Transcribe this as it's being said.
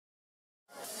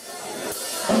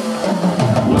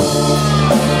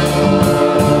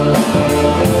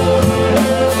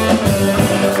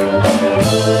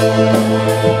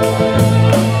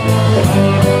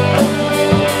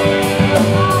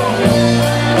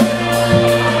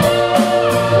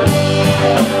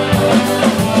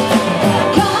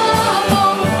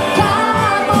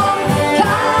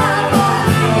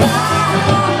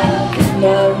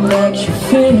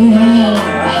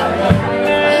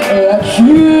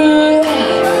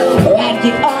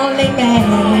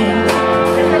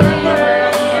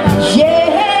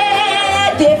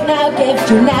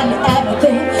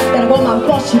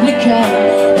Possibly can.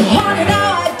 Honey,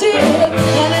 now I did,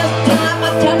 and it's time I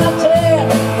tell my tale.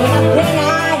 When I think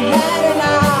I had it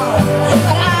now,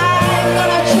 but I'm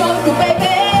gonna show you,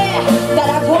 baby, that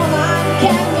a woman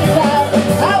can be that.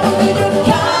 I will be you.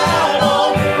 Come on,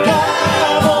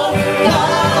 come on,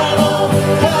 come on,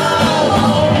 come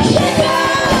on. Shake it,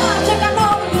 take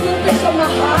another little piece of my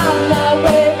heart now,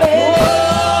 baby.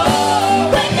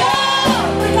 Wake up,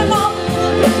 take another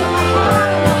little piece of my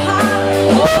heart, my heart.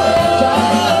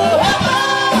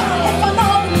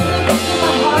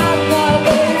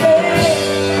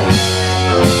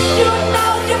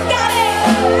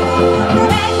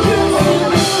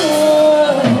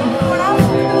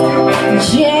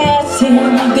 Yes,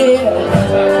 indeed.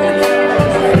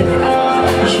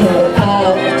 You're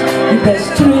out in the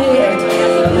street,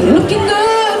 looking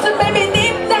good, so maybe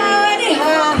deep down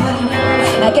anyhow.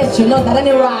 I guess you know that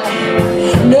ain't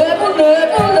right. No.